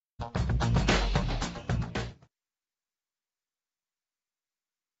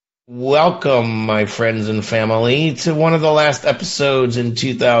Welcome, my friends and family, to one of the last episodes in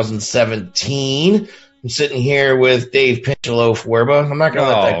 2017. I'm sitting here with Dave Pinchaloaf Werba. I'm not going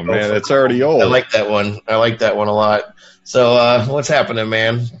to let that go. Oh, man, it's already old. I like that one. I like that one a lot. So, what's happening,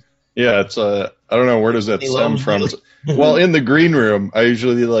 man? Yeah, it's, I don't know, where does that stem from? Well, in the green room, I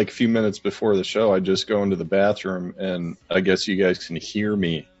usually, like, a few minutes before the show, I just go into the bathroom, and I guess you guys can hear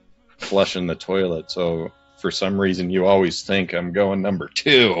me flushing the toilet, so for some reason you always think I'm going number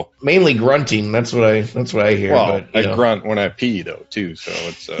 2. Mainly grunting. That's what I hear. Well, but, I grunt when I pee though too, so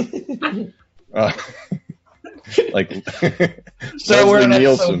it's like so we're on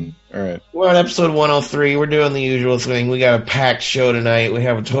Nielsen. All right, we're on episode 103. We're doing the usual thing. We got a packed show tonight. We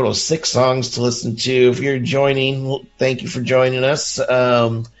have a total of 6 songs to listen to. If you're joining, thank you for joining us.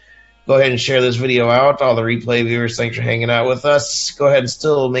 Go ahead and share this video out. All the replay viewers, thanks for hanging out with us. Go ahead and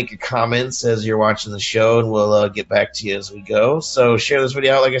still make your comments as you're watching the show, and we'll get back to you as we go. So share this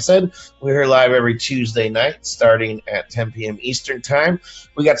video out. Like I said, we're here live every Tuesday night starting at 10 p.m. Eastern Time.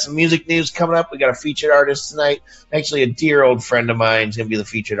 We got some music news coming up. We got a featured artist tonight. Actually, a dear old friend of mine is going to be the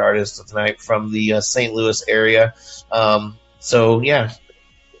featured artist tonight from the St. Louis area. So, yeah,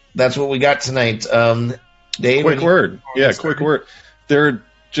 that's what we got tonight. Dave? Quick word. They're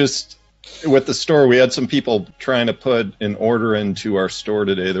just with the store, we had some people trying to put an order into our store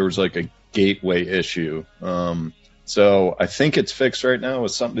today. There was like a gateway issue. So I think it's fixed right now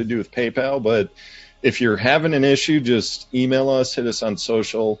with something to do with PayPal. But if you're having an issue, just email us, hit us on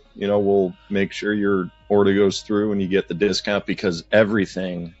social. We'll make sure your order goes through and you get the discount because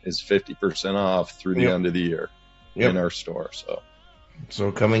everything is 50% off through the end of the year in our store.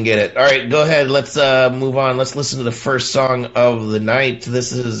 So come and get it. All right, go ahead. Let's move on. Let's listen to the first song of the night.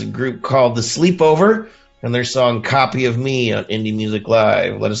 This is a group called The Sleepover and their song Copy of Me on Indie Music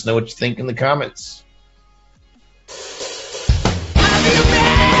Live. Let us know what you think in the comments.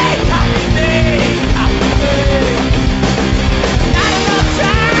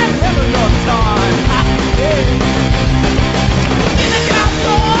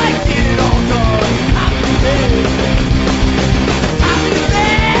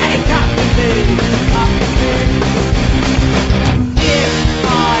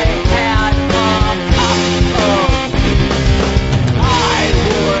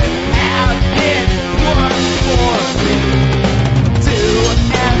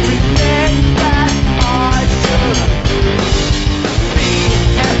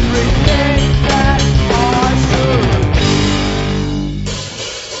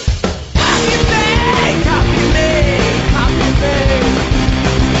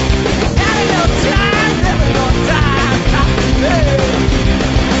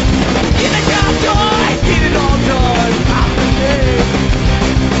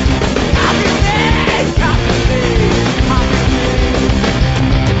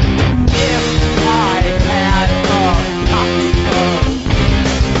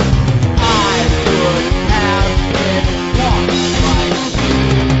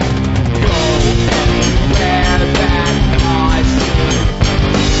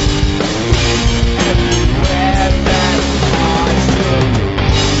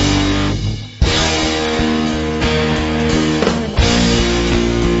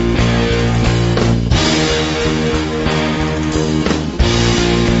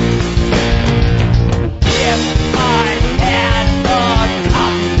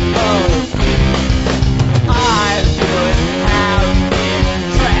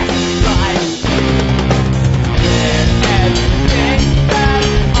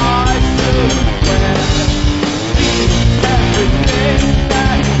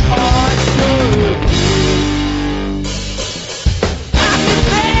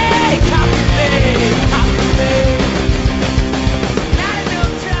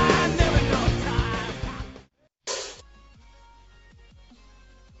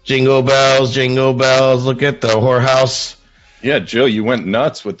 Jingle bells, look at the whorehouse. Yeah, Joe, you went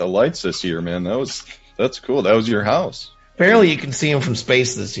nuts with the lights this year, man. That's cool. That was your house. Apparently you can see them from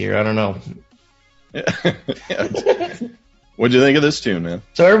space this year. I don't know. Yeah. What'd you think of this tune, man?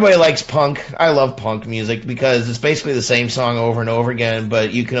 So everybody likes punk. I love punk music because it's basically the same song over and over again,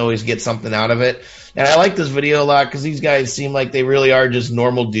 but you can always get something out of it. And I like this video a lot because these guys seem like they really are just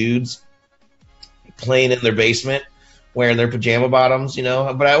normal dudes playing in their basement, wearing their pajama bottoms,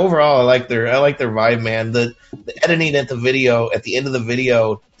 But overall, I like their vibe, man. The editing at the end of the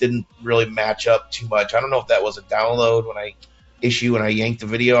video didn't really match up too much. I don't know if that was a download when I yanked the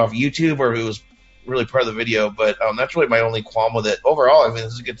video off YouTube or if it was really part of the video. But that's really my only qualm with it. Overall, I mean,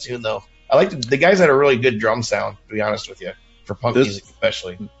 this is a good tune, though. I like the guys had a really good drum sound, to be honest with you, for punk music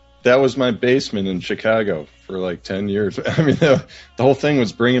especially. that was my basement in Chicago for like 10 years. I mean, the whole thing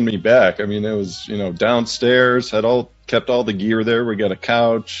was bringing me back. I mean, it was, downstairs, kept all the gear there. We got a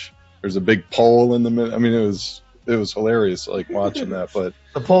couch. There's a big pole in the middle. I mean, it was hilarious, like watching that. But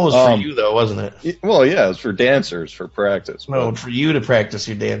the pole was for you, though, wasn't it? Well, yeah, it was for dancers, for practice. No, for you to practice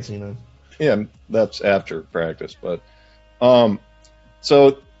your dancing. Yeah, that's after practice. But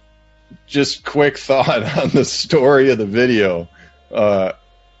so just quick thought on the story of the video. I'm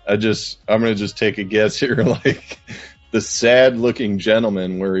gonna just take a guess here, like the sad-looking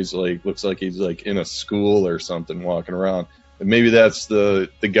gentleman where he's like, looks like he's like in a school or something, walking around. And maybe that's the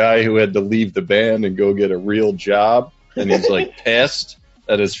guy who had to leave the band and go get a real job, and he's like pissed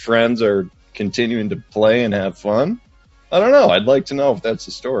that his friends are continuing to play and have fun. I don't know. I'd like to know if that's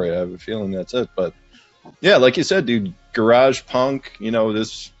the story. I have a feeling that's it. But yeah, like you said, dude, garage punk,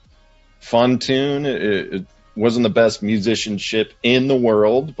 this fun tune. It wasn't the best musicianship in the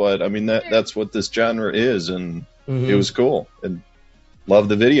world, but I mean that's what this genre is, and It was cool. And love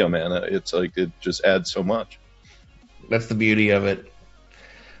the video, man. It's like it just adds so much. That's the beauty of it.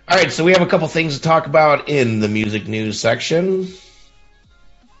 All right, so we have a couple things to talk about in the music news section.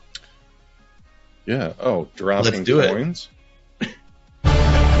 Yeah. Oh, dropping Let's do coins.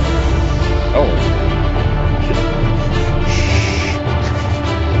 Oh.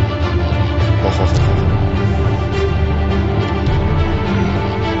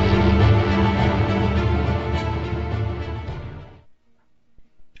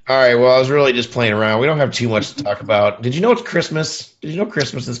 All right, well, I was really just playing around. We don't have too much to talk about. Did you know it's Christmas? Did you know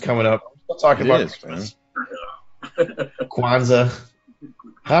Christmas is coming up? We're still talking about Christmas. Kwanzaa.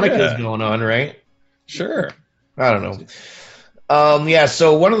 Hanukkah's going on, right? Sure. I don't know. Yeah,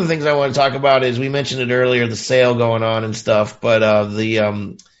 so one of the things I want to talk about is we mentioned it earlier, the sale going on and stuff, but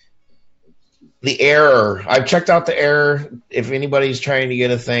the error. I've checked out the error. If anybody's trying to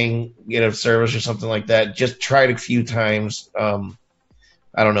get a service or something like that, just try it a few times.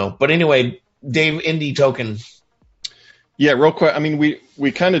 I don't know. But anyway, Dave, Indie Token. Yeah, real quick. I mean,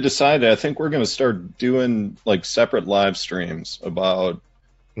 we kind of decided, I think we're going to start doing like separate live streams about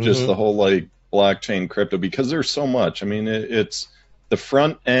just the whole like blockchain crypto, because there's so much. I mean, it's the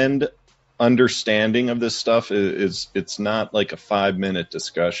front end understanding of this stuff it's not like a 5-minute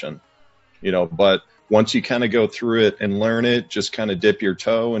discussion, but once you kind of go through it and learn it, just kind of dip your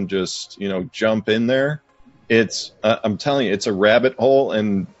toe and just, jump in there. It's, I'm telling you, it's a rabbit hole,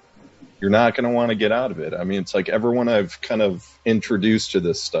 and you're not going to want to get out of it. I mean, it's like everyone I've kind of introduced to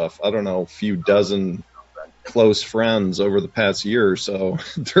this stuff, I don't know, a few dozen close friends over the past year or so,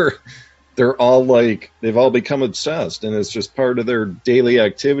 they're all like, they've all become obsessed, and it's just part of their daily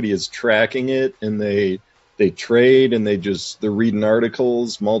activity is tracking it, and they trade, and they're reading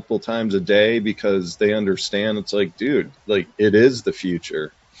articles multiple times a day because they understand. It's like, dude, like it is the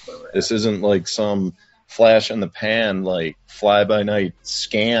future. This isn't like some flash in the pan, like fly by night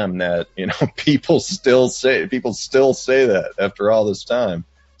scam that, people still say that after all this time.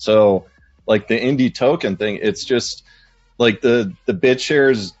 So like the Indie Token thing, it's just like the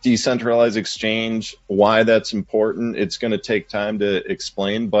BitShares decentralized exchange, why that's important. It's going to take time to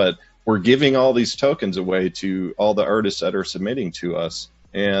explain, but we're giving all these tokens away to all the artists that are submitting to us.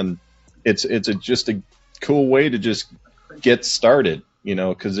 And it's just a cool way to just get started,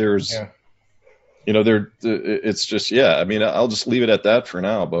 because there's, it's just, I mean, I'll just leave it at that for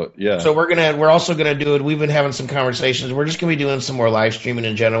now, but yeah. So we're also gonna do it. We've been having some conversations. We're just gonna be doing some more live streaming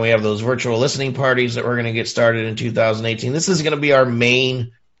in general. We have those virtual listening parties that we're gonna get started in 2018. This is gonna be our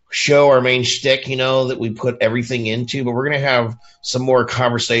main show, our main shtick, that we put everything into, but we're gonna have some more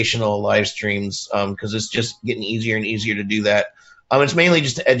conversational live streams, because it's just getting easier and easier to do that. It's mainly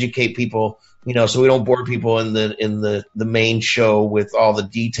just to educate people, so we don't bore people in the main show with all the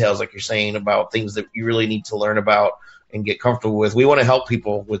details, like you're saying, about things that you really need to learn about and get comfortable with. We want to help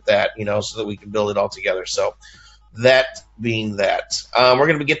people with that, so that we can build it all together. So that being that, we're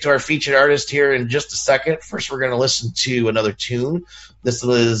going to get to our featured artist here in just a second. First, we're going to listen to another tune. This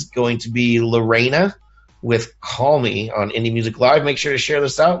is going to be Lorena with Call Me on Indie Music Live. Make sure to share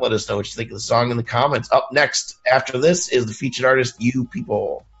this out. Let us know what you think of the song in the comments. Up next, after this, is the featured artist, You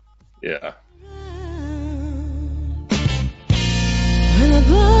People. Yeah. When the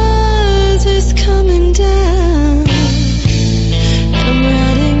buzz is coming down, I'm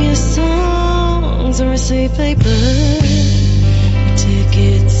writing your songs on receipt paper,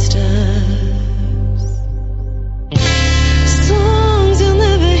 ticket stubs, songs you'll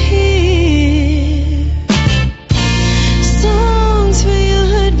never hear, songs for you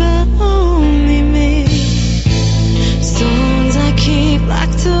heard by only me, songs I keep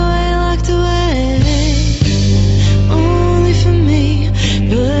locked away.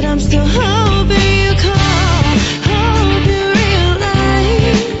 But I'm still hoping you call. Hope you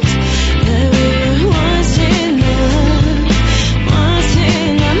realize that we were once enough. Once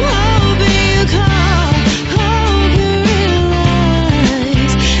in, I'm hoping you call. Hope you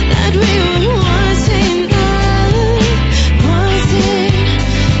realize that we were once enough. Once enough.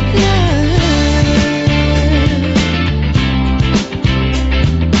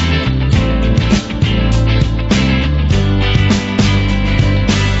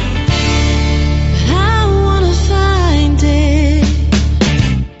 I wanna find it,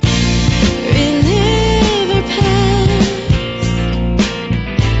 relive our past,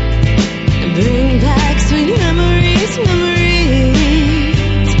 and bring back sweet memories,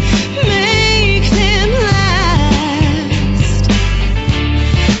 make them last.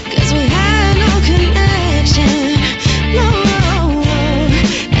 'Cause we had no connection, no,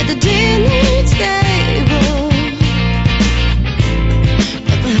 at the dinner table.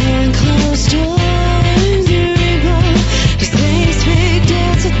 But behind closed doors, you're able to stay straight,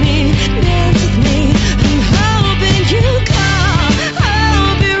 dance with me. I'm hoping you call,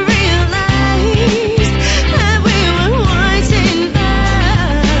 hope you realize that we were once in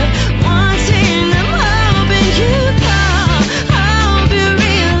love. Once in, I'm hoping you call, hope you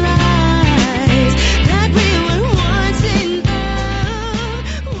realize that we were once in love.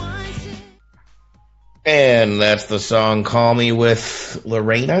 Once in. And that's the song Call Me with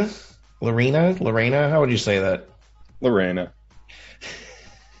Lorena? Lorena? How would you say that? Lorena.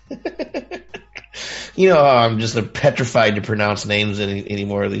 You know how I'm just petrified to pronounce names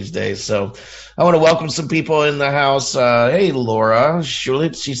anymore these days. So I want to welcome some people in the house. Hey, Laura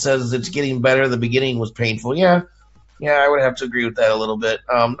Schulich. She says it's getting better. The beginning was painful. Yeah, I would have to agree with that a little bit.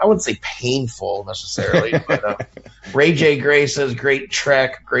 I wouldn't say painful necessarily. But Ray J. Gray says, great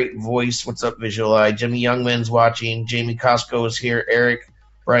track, great voice. What's up, Visual Eye? Jimmy Youngman's watching. Jamie Costco is here. Eric,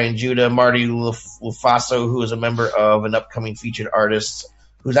 Brian Judah, Marty Lufaso, who is a member of an upcoming featured artist,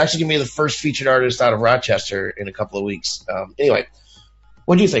 who's actually going to be the first featured artist out of Rochester in a couple of weeks. Anyway,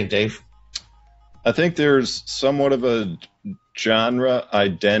 what do you think, Dave? I think there's somewhat of a genre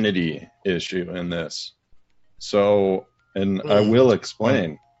identity issue in this. So, and I will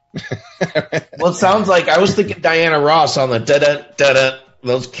explain. Well, it sounds like I was thinking Diana Ross on the da-da,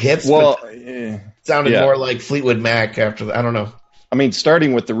 those hits. Well, it sounded more like Fleetwood Mac after that. I don't know. I mean,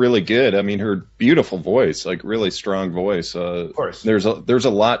 starting with the really good, I mean, her beautiful voice, like really strong voice. Of course. There's a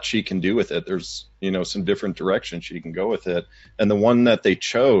lot she can do with it. There's, some different directions she can go with it. And the one that they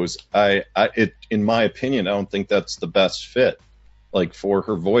chose, in my opinion, I don't think that's the best fit. Like for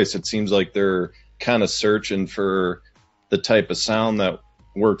her voice, it seems like they're kind of searching for the type of sound that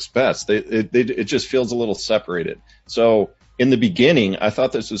works best. It just feels a little separated. So in the beginning, I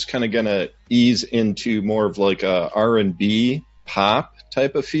thought this was kind of going to ease into more of like a R&B pop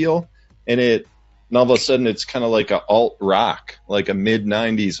type of feel, and all of a sudden it's kind of like a alt rock, like a mid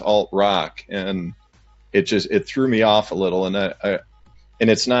 90s alt rock, and it threw me off a little. And and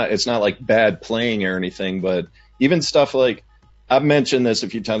it's not like bad playing or anything, but even stuff like, I've mentioned this a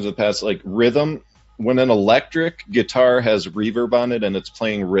few times in the past, like rhythm. When an electric guitar has reverb on it and it's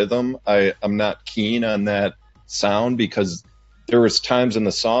playing rhythm, I'm not keen on that sound, because there was times in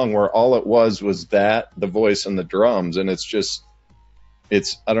the song where all it was that, the voice and the drums, and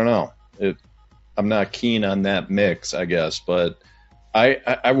I don't know. I'm not keen on that mix, I guess, but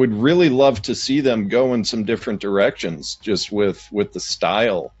I would really love to see them go in some different directions, just with the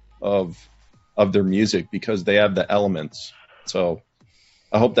style of their music, because they have the elements. So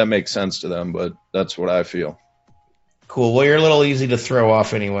I hope that makes sense to them, but that's what I feel. Cool. Well, you're a little easy to throw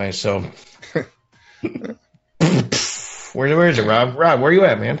off anyway, so. Where is it, Rob? Rob, where are you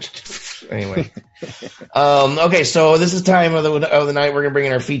at, man? Anyway. Okay, so this is time of the night. We're going to bring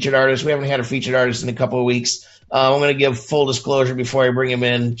in our featured artist. We haven't had a featured artist in a couple of weeks. I'm going to give full disclosure before I bring him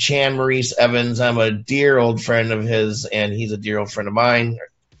in. Chan Maurice Evans. I'm a dear old friend of his, and he's a dear old friend of mine.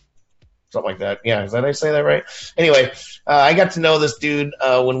 Something like that. Yeah, did I say that right? Anyway, I got to know this dude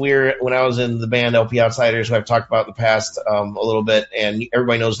when I was in the band LP Outsiders, who I've talked about in the past a little bit, and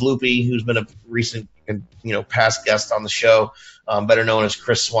everybody knows Loopy, who's been a recent past guest on the show, better known as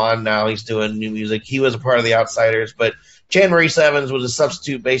Chris Swan. Now he's doing new music. He was a part of the Outsiders, but Chan Maurice Evans was a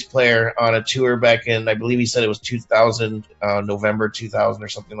substitute bass player on a tour back in, I believe he said it was 2000, November 2000 or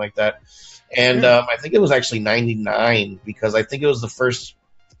something like that. And I think it was actually 99, because I think it was the first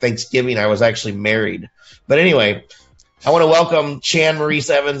Thanksgiving I was actually married. But anyway, I want to welcome Chan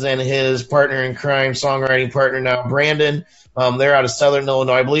Maurice Evans and his partner in crime, songwriting partner now, Brandon. They're out of Southern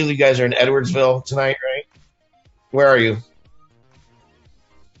Illinois. I believe you guys are in Edwardsville tonight, right? Where are you?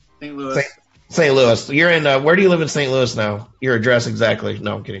 St. Louis. St. Louis. You're in. Where do you live in St. Louis now? Your address exactly?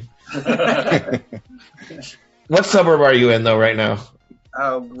 No, I'm kidding. What suburb are you in though right now?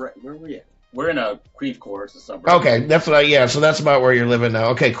 Where are we at? We're in a Creve Coeur, it's a suburb. Okay, that's what so that's about where you're living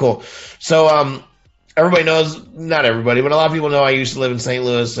now. Okay, cool. So everybody knows, not everybody, but a lot of people know I used to live in St.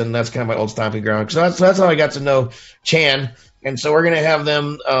 Louis, and that's kind of my old stomping ground. So that's how I got to know Chan, and so we're gonna have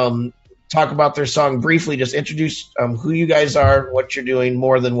them talk about their song briefly. Just introduce who you guys are, what you're doing,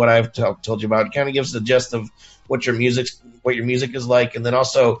 more than what I've told you about. It kind of gives the gist of what your music is like, and then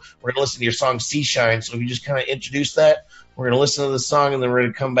also we're gonna listen to your song "Sea Shine." So if you just kind of introduce that, we're gonna listen to the song, and then we're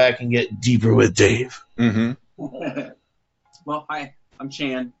gonna come back and get deeper with Dave. Mm-hmm. Well, hi, I'm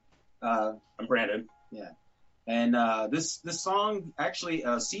Chan. I'm Brandon. Yeah, and this song actually,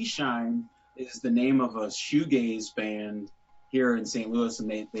 "Sea Shine," is the name of a shoegaze band here in St. Louis, and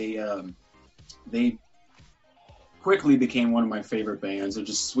they quickly became one of my favorite bands. They're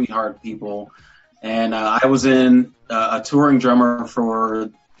just sweetheart people. And I was in a touring drummer for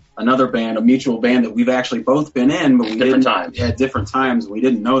another band, a mutual band that we've actually both been in, but we didn't at different times. We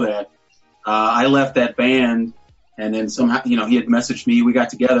didn't know that. I left that band, and then somehow, he had messaged me. We got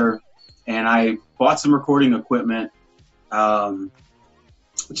together, and I bought some recording equipment. I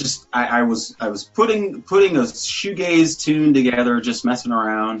was putting a shoegaze tune together, just messing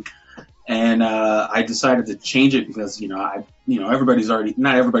around, and I decided to change it because not everybody's already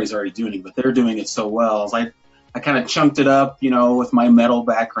doing it, but they're doing it so well. So I kind of chunked it up, with my metal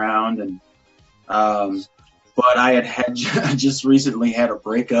background, and but I had just recently had a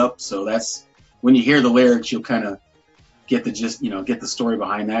breakup, so that's when you hear the lyrics, you'll kind of get the gist, get the story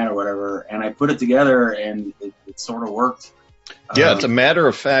behind that or whatever. And I put it together, and it sort of worked. Yeah, it's a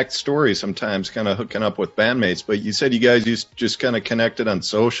matter-of-fact story sometimes, kind of hooking up with bandmates. But you said you guys just kind of connected on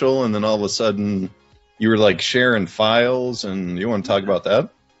social, and then all of a sudden you were, like, sharing files, and you want to talk about that?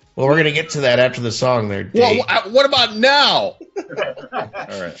 Well, we're going to get to that after the song there, Dave. Well, what about now? All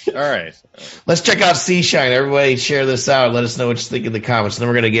right. Let's check out Sea Shine. Everybody share this out. Let us know what you think in the comments. And then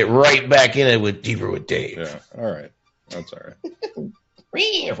we're going to get right back in it with Deeper with Dave. Yeah, all right. That's all right.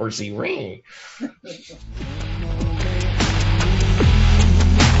 Horsey, ring.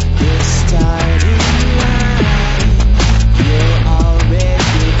 Starting line, you're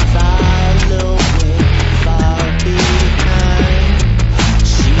already following far behind.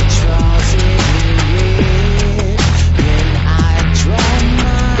 She draws it red when I draw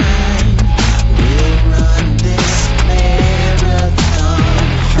mine. We'll run this marathon,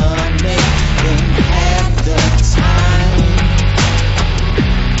 honey, in half the time.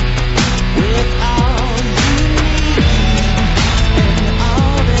 With all you need and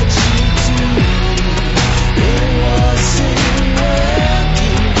all that you do, it wasn't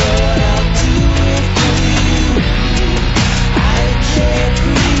working, but I'll do it for you. I can't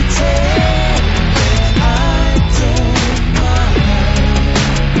pretend that I don't mind.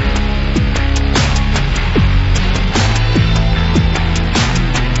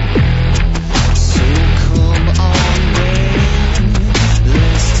 So come on, man,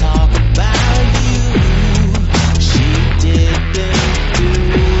 let's talk about you. She didn't do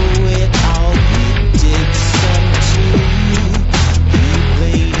it all, you did some too. You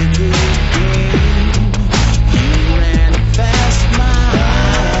played a good game, you ran a fast mile.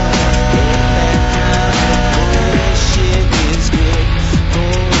 That kind of bullshit is good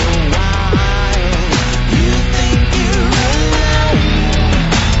for a while. You think you're alone,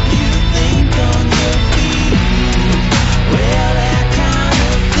 you think on your feet. Well, that kind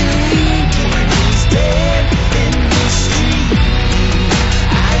of thinking is dead in the street.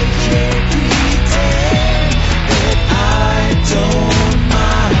 I can't pretend that I don't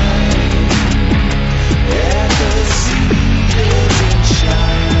mind that the sea doesn't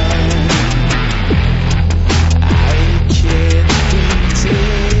shine. I can't pretend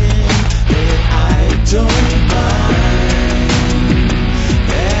that I don't mind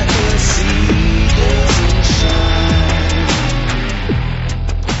that the sea doesn't shine.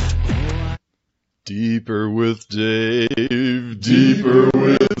 Deeper with Dave. Deeper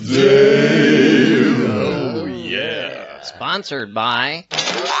with Dave. Oh, yeah. Sponsored by.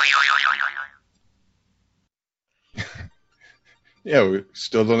 Yeah, we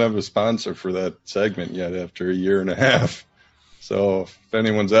still don't have a sponsor for that segment yet after a year and a half. So if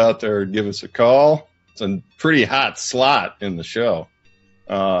anyone's out there, give us a call. It's a pretty hot slot in the show.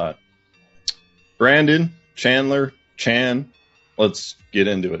 Brandon, Chandler, Chan, let's get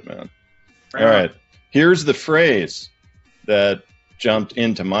into it, man. All right. Here's the phrase that jumped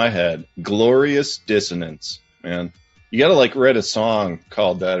into my head. Glorious dissonance, man. You got to, write a song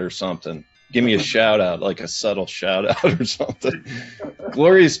called that or something. Give me a shout out, like a subtle shout out or something.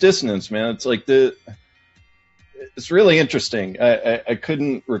 Glorious Dissonance, man. It's like it's really interesting. I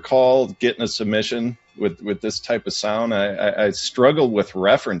couldn't recall getting a submission with this type of sound. I struggled with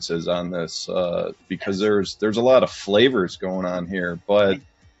references on this because there's a lot of flavors going on here. But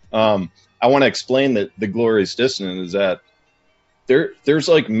I want to explain that the Glorious Dissonance is that there's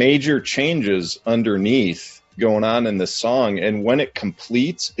like major changes underneath going on in this song, and when it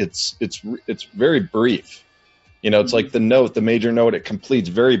completes, it's very brief. It's like the major note, it completes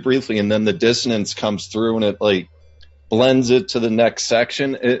very briefly, and then the dissonance comes through, and it like blends it to the next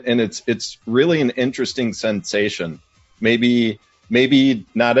section, and it's really an interesting sensation. Maybe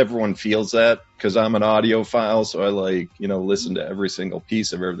not everyone feels that because I'm an audiophile, so I like listen to every single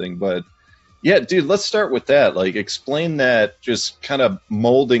piece of everything. But yeah, dude, let's start with that. Like, explain that, just kind of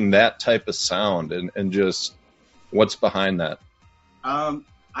molding that type of sound, and just what's behind that. The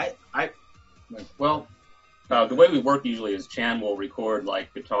way we work usually is Chan will record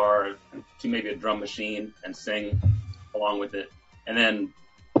like guitar to maybe a drum machine and sing along with it, and then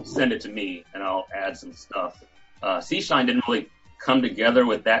send it to me, and I'll add some stuff. Seashine didn't really come together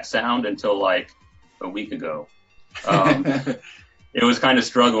with that sound until like a week ago. It was kind of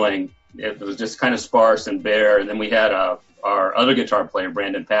struggling. It was just kind of sparse and bare. And then we had our other guitar player,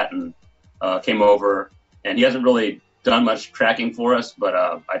 Brandon Patton, came over, and he hasn't really done much tracking for us, but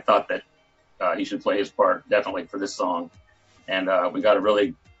I thought that he should play his part definitely for this song. And we got a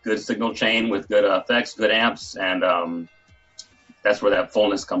really good signal chain with good effects, good amps, and that's where that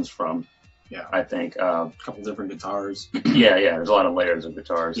fullness comes from. Yeah, I think a couple different guitars. Yeah, there's a lot of layers of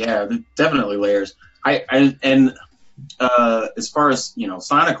guitars. Yeah, definitely layers. As far as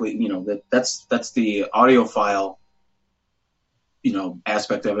sonically, that's the audiophile,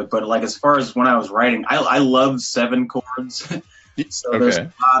 aspect of it. But like as far as when I was writing, I love 7 chords, so there's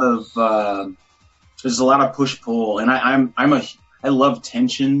a lot of push pull, and I love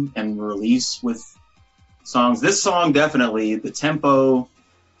tension and release with songs. This song definitely, the tempo,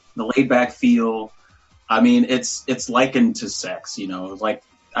 the laid back feel. I mean, it's likened to sex, like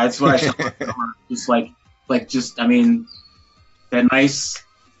that's what I should just that nice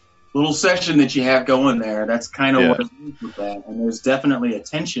little session that you have going there. That's kind of what it is with that. And there's definitely a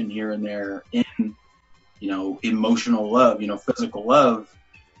tension here and there in, emotional love, physical love.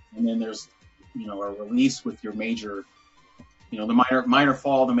 And then there's, a release with your major, the minor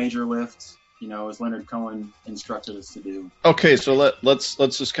fall, the major lift, as Leonard Cohen instructed us to do. Okay, so let's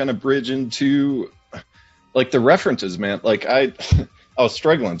just kind of bridge into like the references, man. Like I was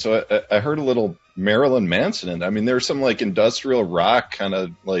struggling, so I heard a little Marilyn Manson, and I mean there's some like industrial rock kind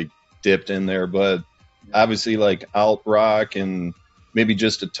of like dipped in there, but obviously like alt rock and maybe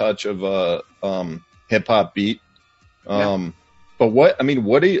just a touch of a hip hop beat. But what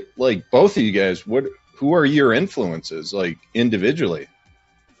do you like, both of you guys? Who are your influences like individually?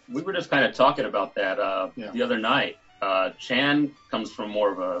 We were just kind of talking about that the other night. Chan comes from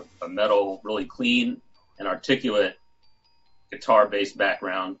more of a metal, really clean and articulate guitar-based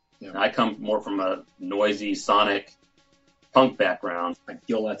background. Yeah. And I come more from a noisy, sonic punk background. Like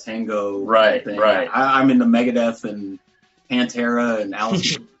Yo La Tango. Right. I'm into Megadeth and Pantera and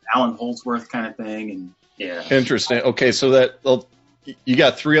Alan Holdsworth kind of thing. And yeah. Interesting. Okay, so you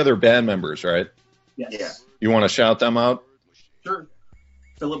got 3 other band members, right? Yes. Yeah. You want to shout them out? Sure.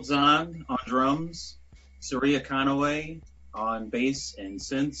 Philip Zahn on drums, Saria Conaway on bass and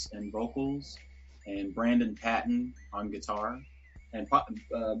synths and vocals, and Brandon Patton on guitar, and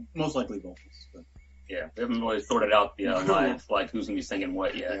most likely vocals. But. Yeah, we haven't really sorted out the lines, like who's going to be singing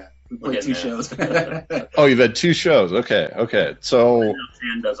what yet. Yeah, we played 2 shows. Oh, you've had 2 shows. Okay. So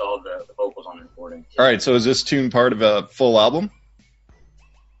Chan does all the vocals on the recording. All right, so is this tune part of a full album?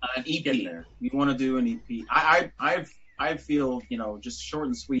 An EP. We want to do an EP. I feel, just short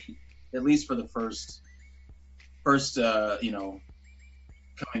and sweet, at least for the first, coming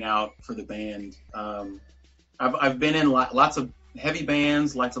out for the band. I've been in lots of heavy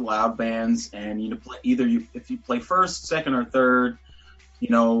bands, lots of loud bands, and if you play first, second, or third,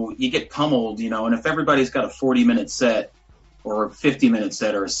 you get pummeled, and if everybody's got a 40-minute set or a 50-minute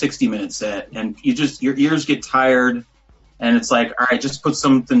set or a 60-minute set, and your ears get tired, and it's like, all right, just put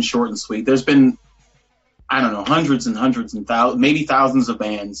something short and sweet. There's been, I don't know, hundreds and hundreds and maybe thousands of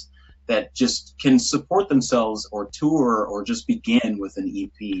bands that just can support themselves or tour or just begin with an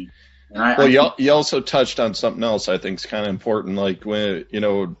EP. And you also touched on something else I think is kind of important. Like when,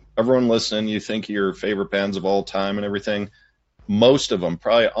 everyone listening, you think of your favorite bands of all time and everything. Most of them,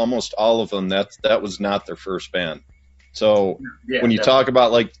 probably almost all of them, that was not their first band. So when you talk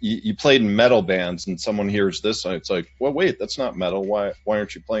about like you played in metal bands and someone hears this, it's like, well, wait, that's not metal. Why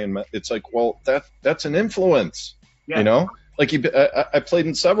aren't you playing metal? It's like, well, that's an influence, like I played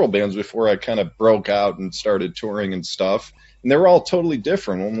in several bands before I kind of broke out and started touring and stuff, and they were all totally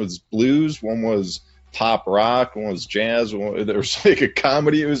different. One was blues, one was pop rock, one was jazz, there was like a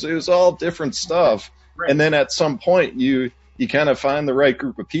comedy. It was all different stuff. Right. And then at some point you kind of find the right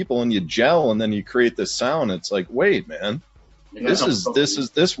group of people and you gel, and then you create this sound. It's like, wait, man,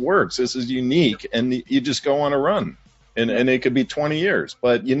 this works. This is unique, and you just go on a run, and it could be 20 years,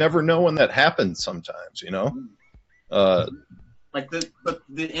 but you never know when that happens. Sometimes, you know. Like the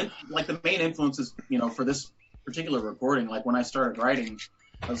main influences, you know, for this particular recording, like when I started writing,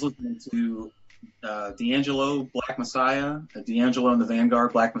 I was listening to D'Angelo, Black Messiah, D'Angelo and the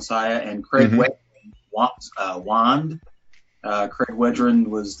Vanguard, Black Messiah, and Craig Wedren, Wand. Craig Wedren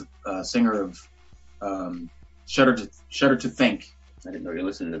was the singer of Shudder to Think. I didn't know you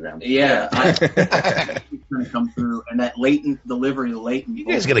listened to them. Yeah, I going to come through, and that latent delivery, the latent. You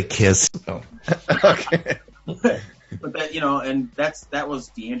guys gonna kiss? Oh. Okay. But that, you know, and that was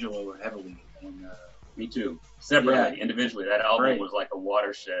D'Angelo heavily, and Me too. Separately, individually, that album Right. was like a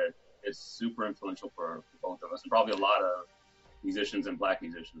watershed. It's super influential for both of us, and probably a lot of musicians and black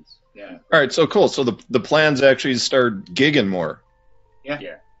musicians. yeah. All right, so cool. So the plans actually start gigging more.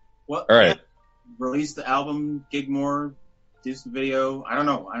 Yeah. Well, All right. release the album, gig more, do some video. I don't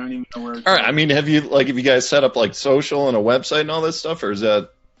know. I don't even know where. All right. I mean, have you guys set up like social and a website and all this stuff, or is that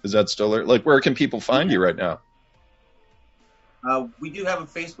still there? Like, where can people find you right now? We do have a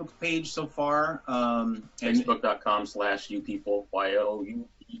Facebook page so far. And Facebook.com/youpeople,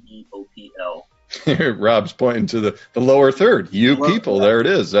 YOUPEOPL. Rob's pointing to the lower third. You Lower people. third. There it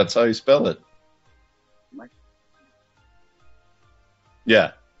is. That's how you spell it.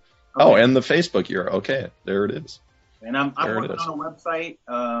 Yeah. Oh, and the Facebook URL. Okay, there it is. And I'm There it working is. on a website.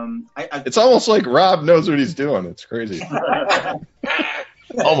 It's almost like Rob knows what he's doing. It's crazy.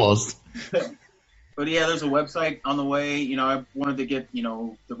 Almost. But yeah, there's a website on the way. You know, I wanted to get, you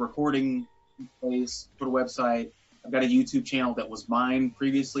know, the recording in place, put a website. I've got a YouTube channel that was mine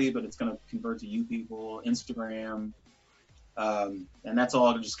previously, but it's going to convert to You People, Instagram. And that's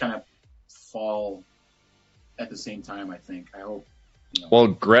all to just kind of fall at the same time, I think. I hope. You know. Well,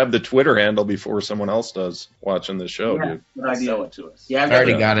 grab the Twitter handle before someone else does watching the show, Yeah. dude. Good idea. Sell it to us. Yeah, I've I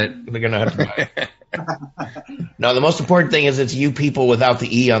already got got it. They're gonna have to buy it. No, the most important thing is it's You People without the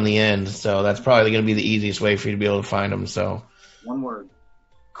E on the end. So that's probably going to be the easiest way for you to be able to find them. So one word.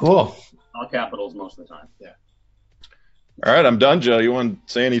 cool. All capitals most of the time. Yeah. All right, I'm done, Joe. You want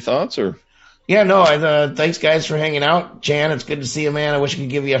to say any thoughts, or? Yeah, no, thanks guys for hanging out. Chan, it's good to see you, man. I wish I could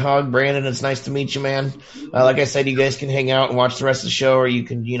give you a hug. Brandon, it's nice to meet you, man. Like I said, you guys can hang out and watch the rest of the show, or you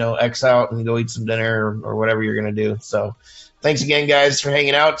can, X out and go eat some dinner or whatever you're going to do. So thanks again, guys, for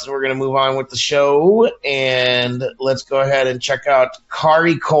hanging out. So we're going to move on with the show, and let's go ahead and check out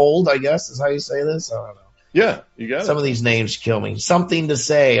Kari Cold, I guess is how you say this. I don't know. Yeah, you got Some it. of these names kill me. Something to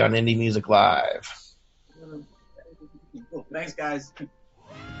Say on Indie Music Live. Thanks, guys.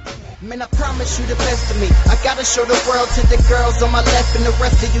 Man, I promise you the best of me. I gotta show the world to the girls on my left, and the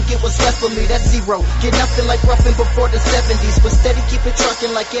rest of you get what's left of me. That's zero. Get nothing like roughing before the 70s, but steady keep it trucking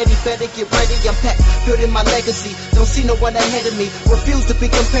like Eddie. Better get ready. I'm packed, building my legacy. Don't see no one ahead of me. Refuse to be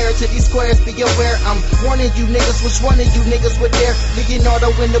compared to these squares. Be aware, I'm warning you niggas. Which one of you niggas would dare? Leonardo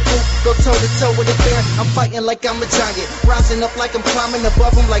in the booth, go toe to toe with a bear. I'm fighting like I'm a giant, rising up like I'm climbing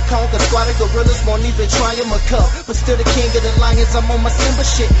above them like Conga. Squad of gorillas won't even try him a cup, but still the king of the lions. I'm on my Simba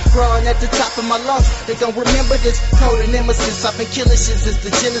shit. Growing at the top of my lungs, they gon' remember this code and nemesis. I've been killing shit since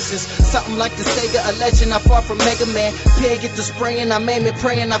the Genesis. Something like the Sega, a legend. I far from Mega Man. Pig get the spraying, I'm aiming,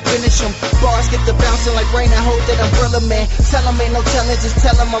 praying, I finish them. Bars get the bouncing like rain. I hold that umbrella, man. Tell them ain't no telling, just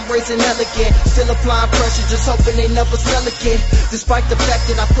tell them I'm raising hell again. Still applying pressure, just hoping they never sell again. Despite the fact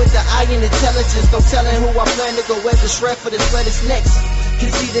that I put the eye in intelligence, no telling who I plan to go as a shred for this lettuce next. Can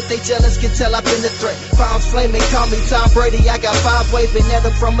see that they jealous, can tell I've been the threat. Bombs flaming, call me Tom Brady. I got 5 waving at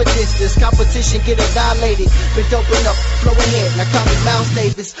them from a distance. Competition get annihilated. Been doping up, flow ahead. Now call me Miles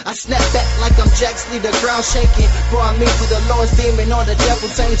Davis. I snap back like I'm Jack Lee, the ground shaking. Bro, I'm in for the Lord's demon or the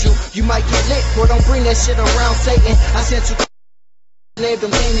devil's angel. You might get lit, boy, don't bring that shit around Satan. I sent you named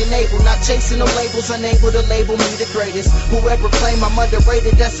them Cain and Abel, not chasing no labels, unable to label me the greatest. Whoever claim I'm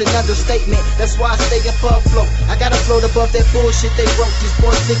underrated, that's an understatement. That's why I stay above float. I gotta float above that bullshit they wrote. These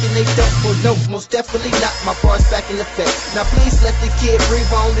boys thinking they don't for no, most definitely not. My bars back in effect. Now please let the kid breathe,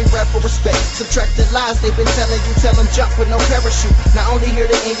 I only rap for respect. Subtract the lies they've been telling you, tell them jump with no parachute. Not only here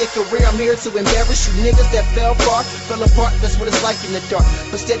to end your career, I'm here to embarrass you. Niggas that fell far, fell apart, that's what it's like in the dark.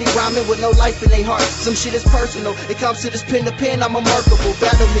 But steady rhyming with no life in their heart. Some shit is personal, it comes to this pen to pen, I'm a murderer. unworkable.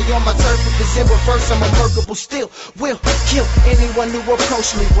 Battle me on my turf, if it's in reverse, I'm unworkable still. Will kill anyone who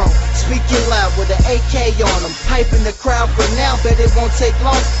approach me wrong. Speaking loud with an AK on them. Hyping the crowd for now, bet it won't take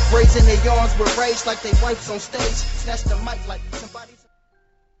long. Raising their arms with rage like they wives on stage. Snatch the mic like somebody's...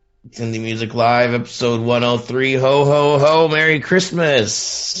 It's Indie Music Live, episode 103. Ho, ho, ho, Merry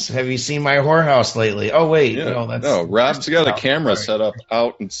Christmas. Have you seen my whorehouse lately? Oh, wait. Yeah. No, Rob's got a Oh, camera sorry. set up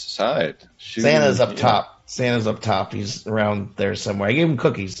out inside. Shooting, Santa's up yeah. top. Santa's up top. He's around there somewhere. I gave him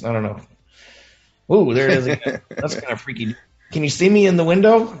cookies. I don't know. Ooh, there it is again. That's kind of freaky. Can you see me in the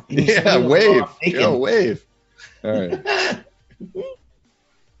window? Can you see Yeah, me? wave. Oh, I'm naked. Yo, wave. All right.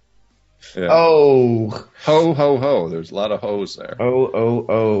 Yeah. Oh, Ho, ho, ho. There's a lot of hoes there.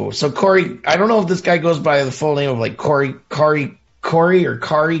 oh. So Corey, I don't know if this guy goes by the full name of like Corey or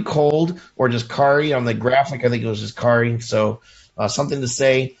Kari Cold or just Kari on the graphic. I think it was just Kari. So something to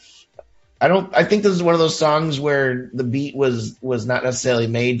say. I think this is one of those songs where the beat was not necessarily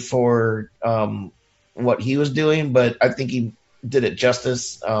made for what he was doing, but I think he did it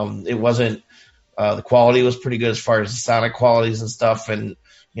justice. It wasn't the quality was pretty good as far as the sonic qualities and stuff, and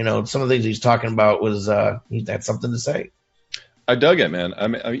some of the things he's talking about was he had something to say. I dug it, man. I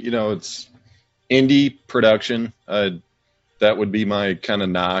mean, it's indie production. That would be my kind of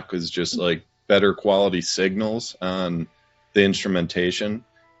knock, is just like better quality signals on the instrumentation.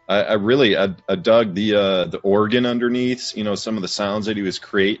 I really dug the organ underneath, some of the sounds that he was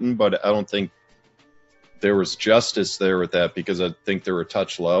creating, but I don't think there was justice there with that because I think they were a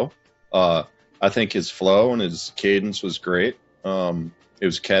touch low. I think his flow and his cadence was great. It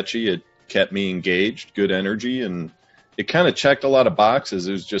was catchy. It kept me engaged, good energy, and it kind of checked a lot of boxes.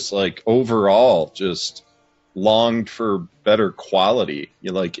 It was just like overall just longed for better quality,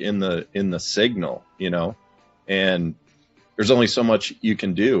 like in the signal, and there's only so much you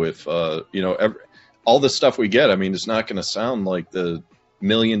can do if, all the stuff we get, I mean, it's not going to sound like the $1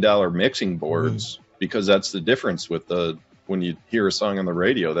 million mixing boards because that's the difference with when you hear a song on the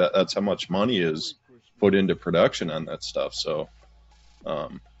radio, that's how much money is put into production on that stuff. So,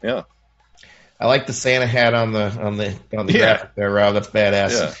 yeah. I like the Santa hat on the graphic there, Rob. That's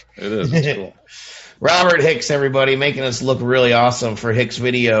badass. Yeah, it is. It's cool. Robert Hicks, everybody, making us look really awesome for Hicks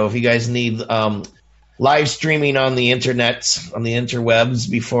Video. If you guys need live streaming on the internet, on the interwebs,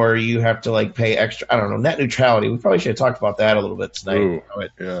 before you have to pay extra, I don't know, net neutrality. We probably should have talked about that a little bit tonight. Ooh,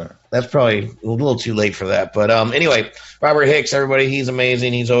 But yeah. that's probably a little too late for that. But anyway, Robert Hicks, everybody, he's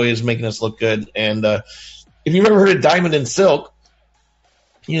amazing. He's always making us look good. And if you've ever heard of Diamond and Silk,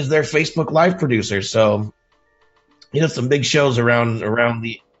 he is their Facebook Live producer. So he does some big shows around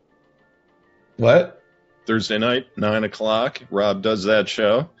the what? Thursday night, 9:00. Rob does that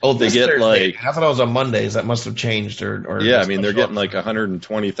show. Oh, they this get Thursday. I thought it was on Mondays. That must have changed, or yeah. I mean, they're getting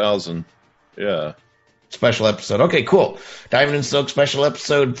 120,000. Yeah. Special episode. Okay, cool. Diamond and Silk special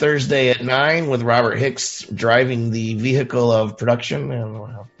episode Thursday at 9 with Robert Hicks driving the vehicle of production. I don't know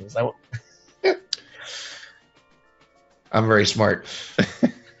how is that. I'm very smart.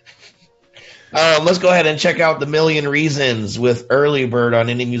 Let's go ahead and check out The Million Reasons with Early Bird on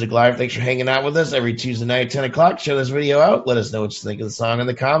Indie Music Live. Thanks for hanging out with us every Tuesday night at 10 o'clock. Share this video out. Let us know what you think of the song in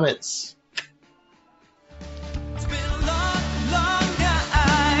the comments. It's been a long, long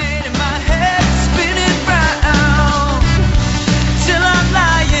night and my head's spinning round till I'm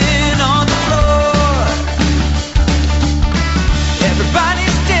lying on the floor.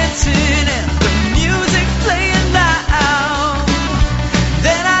 Everybody's dancing and the music playing loud.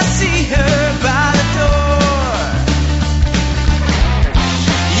 Then I see her by the door.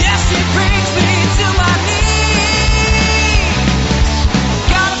 Yes, she brings me to my knees.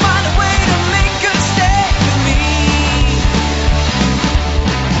 Gotta find a way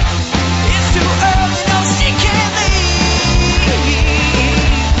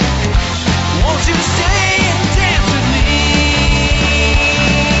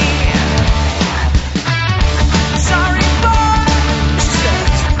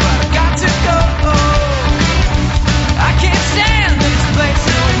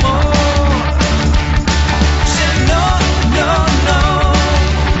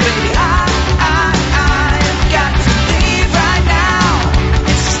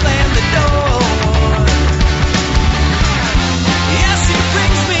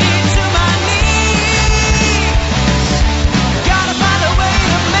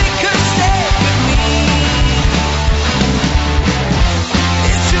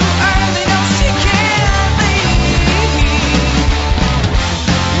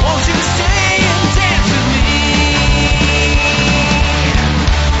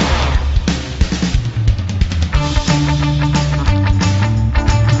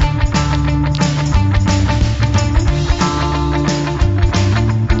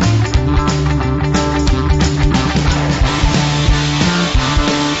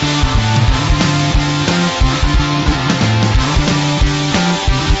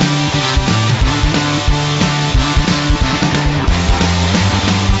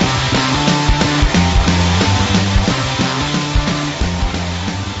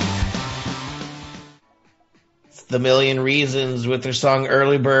The Million Reasons with their song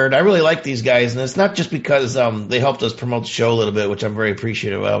Early Bird. I really like these guys, and it's not just because they helped us promote the show a little bit, which I'm very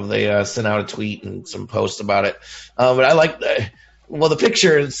appreciative of. They sent out a tweet and some posts about it. But I like the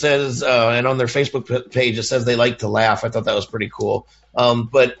picture says, and on their Facebook page it says they like to laugh. I thought that was pretty cool.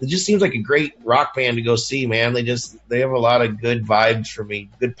 But it just seems like a great rock band to go see, man. They have a lot of good vibes for me,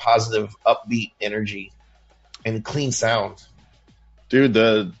 good positive, upbeat energy, and clean sound. Dude,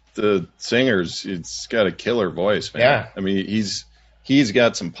 the singer's, it's got a killer voice, man. Yeah. I mean, he's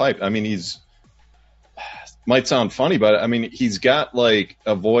got some pipe. I mean, might sound funny, but I mean, he's got like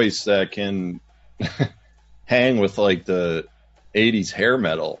a voice that can hang with like the 80s hair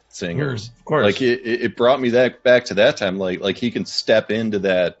metal singers. Of course. Like it brought me back to that time. Like he can step into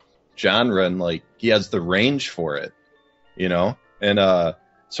that genre and like he has the range for it, you know? And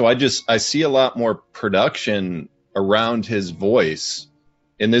so I see a lot more production around his voice.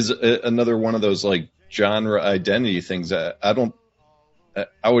 And there's another one of those like genre identity things that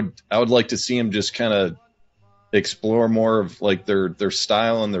I would like to see him just kind of explore more of like their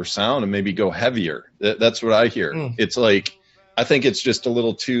style and their sound and maybe go heavier. That's what I hear. It's like, I think it's just a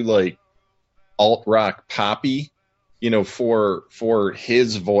little too like alt rock poppy, you know, for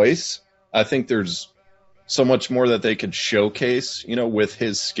his voice. I think there's so much more that they could showcase, you know, with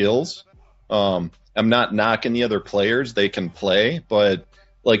his skills. I'm not knocking the other players. They can play, but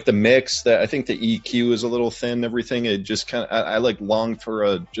like the mix, that I think the EQ is a little thin, everything. It just kind of, I like long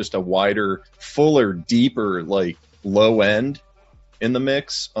for just a wider, fuller, deeper, like low end in the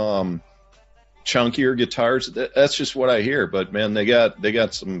mix. Chunkier guitars. That's just what I hear. But man, they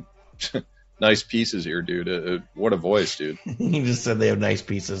got some nice pieces here, dude. What a voice, dude. You just said they have nice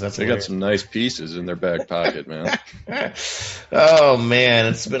pieces. That's they got some nice pieces in their back pocket, man. Oh man,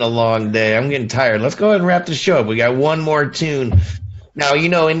 it's been a long day. I'm getting tired. Let's go ahead and wrap the show up. We got one more tune. Now, you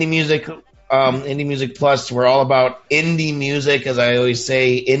know, Indie Music Plus, we're all about indie music. As I always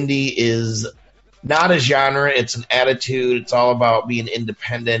say, indie is not a genre, it's an attitude. It's all about being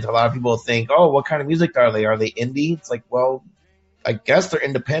independent. A lot of people think, oh, what kind of music are they? Are they indie? It's like, well, I guess they're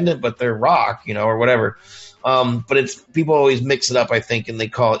independent, but they're rock, you know, or whatever. But it's, people always mix it up, I think, and they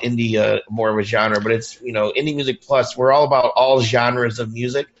call indie more of a genre. But it's, you know, Indie Music Plus, we're all about all genres of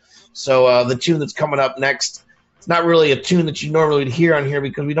music. So the tune that's coming up next, it's not really a tune that you normally would hear on here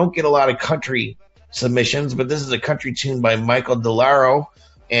because we don't get a lot of country submissions, but this is a country tune by Michael DeLaro,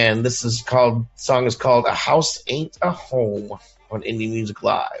 and this song is called A House Ain't a Home on Indie Music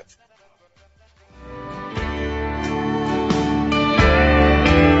Live.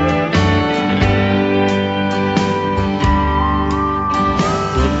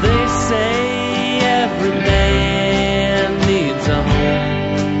 Well, they say every man needs a home.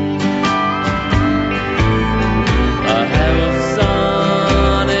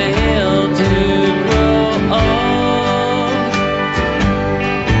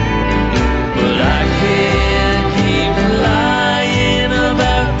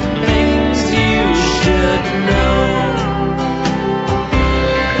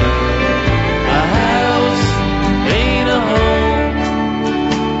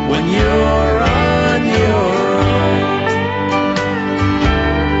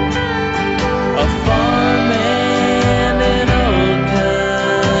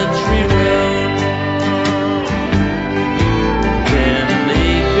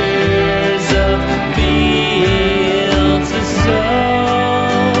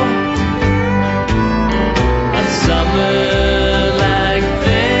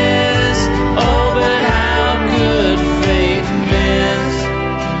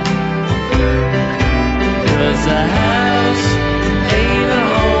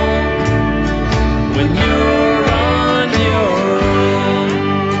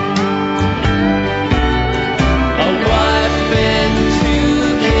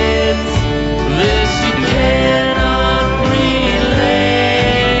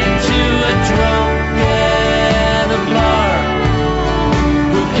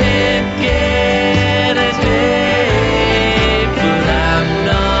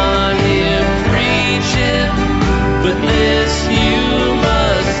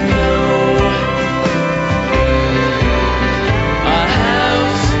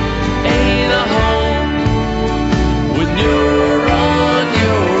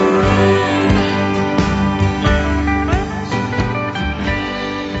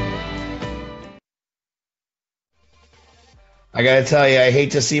 I gotta tell you, I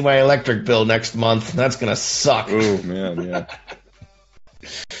hate to see my electric bill next month. That's gonna suck. Oh man, yeah.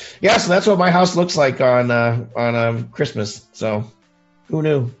 Yeah, so that's what my house looks like on Christmas. So, who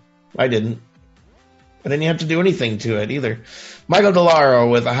knew? I didn't. And then you have to do anything to it either. Michael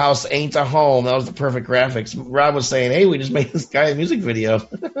DeLaro with A House Ain't a Home. That was the perfect graphics. Rob was saying, hey, we just made this guy a music video.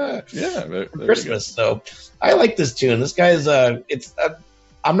 Yeah, there for you Christmas. So I like this tune. This guy is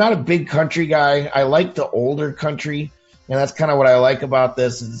I'm not a big country guy. I like the older country, and that's kind of what I like about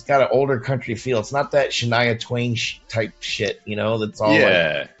this. Is it's got an older country feel. It's not that Shania Twain type shit, that's all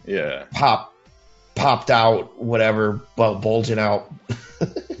Yeah, like yeah. popped out, whatever, bulging out.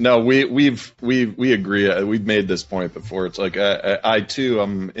 No, we agree. We've made this point before. It's like I too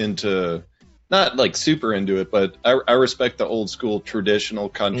am into, not like super into it, but I respect the old school traditional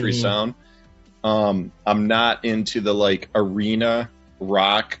country sound. I'm not into the like arena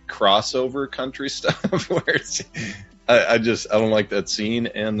rock crossover country stuff where it's, I don't like that scene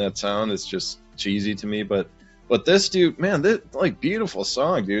and that sound. It's just cheesy to me. But this dude, man, this like beautiful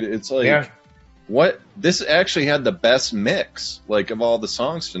song, dude. It's like. What this actually had the best mix, like, of all the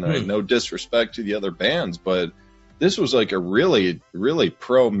songs tonight. No disrespect to the other bands, but this was like a really, really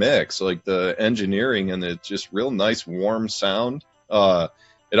pro mix. Like the engineering and it's just real nice, warm sound.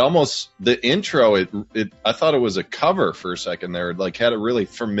 It almost the intro. I thought it was a cover for a second there. It like had a really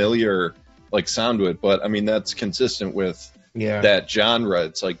familiar like sound to it, but I mean that's consistent with that genre.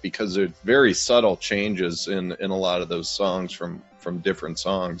 It's like because there's very subtle changes in a lot of those songs from different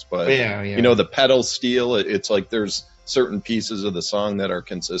songs, but the pedal steel, it's like there's certain pieces of the song that are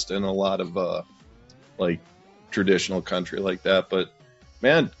consistent in a lot of like traditional country like that. But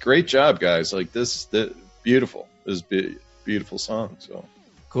man, great job, guys. Like this beautiful. This is beautiful song. So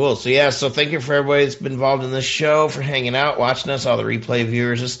cool. So thank you for everybody that's been involved in this show, for hanging out, watching us, all the replay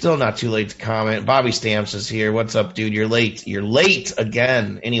viewers. It's still not too late to comment. Bobby Stamps is here. What's up, dude? You're late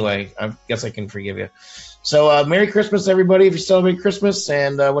again. Anyway, I guess I can forgive you. So Merry Christmas, everybody, if you celebrate Christmas,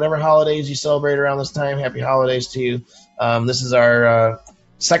 and whatever holidays you celebrate around this time, happy holidays to you. This is our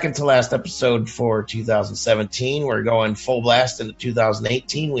second to last episode for 2017. We're going full blast into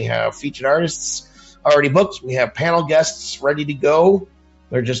 2018. We have featured artists already booked. We have panel guests ready to go.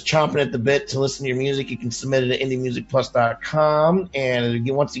 They're just chomping at the bit to listen to your music. You can submit it at indiemusicplus.com. And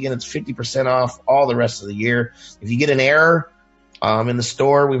once again, it's 50% off all the rest of the year. If you get an error, in the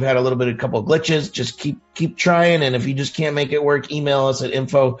store, we've had a couple of glitches. Just keep trying, and if you just can't make it work, email us at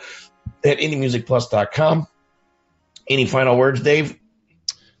info@indiemusicplus.com. Any final words, Dave?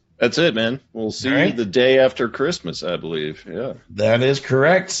 That's it, man. We'll see you the day after Christmas, I believe. Yeah, that is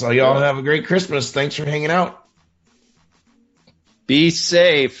correct. So y'all have a great Christmas. Thanks for hanging out. Be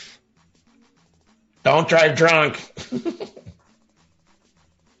safe. Don't drive drunk.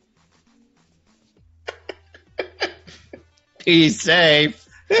 Be safe.